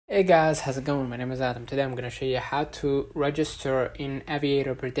Hey guys, how's it going? My name is Adam. Today I'm going to show you how to register in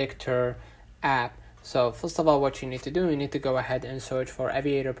Aviator Predictor app. So first of all, what you need to do, you need to go ahead and search for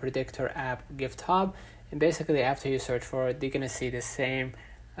Aviator Predictor app gift hub. And basically after you search for it, you're going to see the same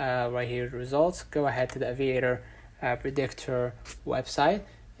right here results. Go ahead to the Aviator Predictor website.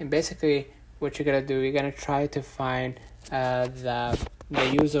 And basically what you're going to do, you're going to try to find the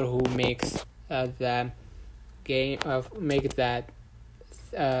user who makes the game make that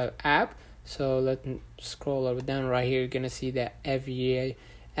app. So let's scroll over down. Right here you're gonna see the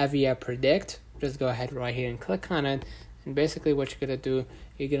Aviator Predict. Just go ahead right here and click on it, and basically what you're gonna do,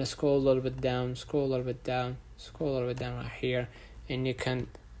 you're gonna scroll a little bit down right here, and you can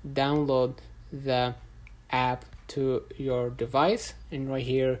download the app to your device. And right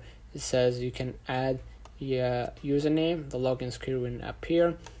here it says you can add your username. The login screen will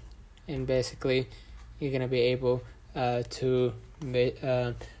appear, and basically you're gonna be able to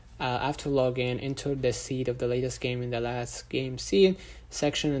after login, enter the seed of the latest game in the last game seed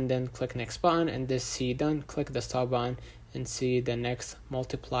section, and then click next button, and this seed done, click the start button and see the next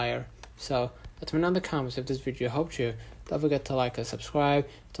multiplier. So let me know in the comments if this video helped you. Don't forget to like and subscribe,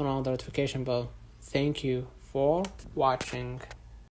 turn on the notification bell. Thank you for watching.